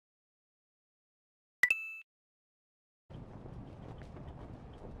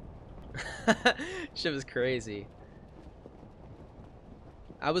Shit was crazy.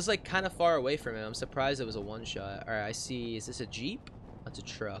 I was like kind of far away from him. I'm surprised it was a one shot. Alright, I see. Is this a Jeep? That's a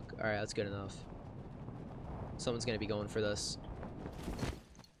truck. Alright, that's good enough. Someone's gonna be going for this.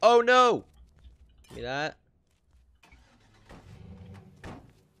 Oh no! Give me that.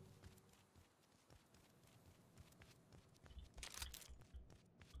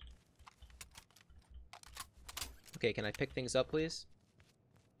 Okay, can I pick things up, please?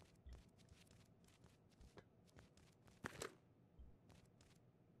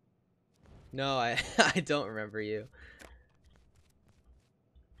 No, I I don't remember you.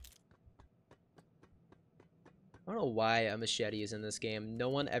 I don't know why a machete is in this game. No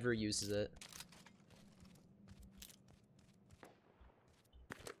one ever uses it.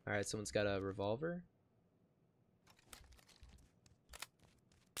 Alright, someone's got a revolver.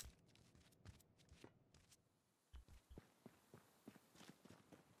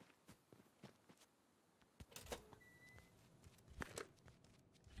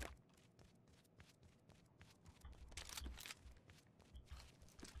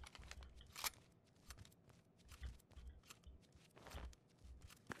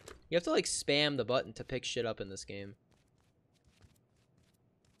 You have to like spam the button to pick shit up in this game.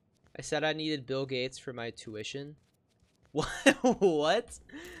 I said I needed Bill Gates for my tuition. What? What?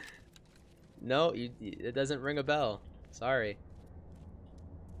 No, it doesn't ring a bell. Sorry.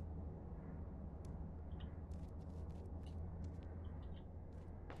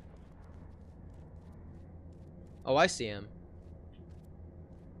 Oh, I see him.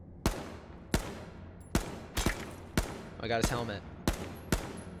 I got his helmet.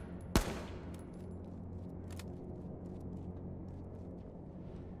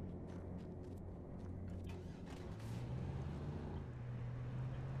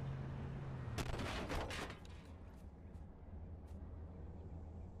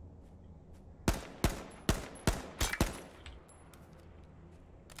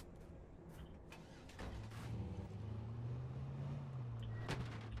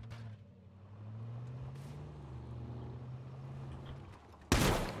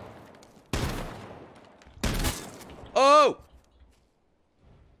 Oh!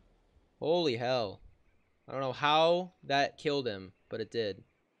 Holy hell. I don't know how that killed him, but it did.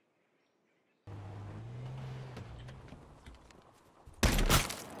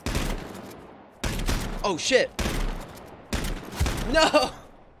 Oh shit! No!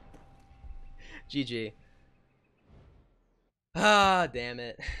 GG. Ah, damn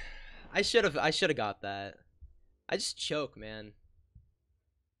it. I should have got that. I just choke, man.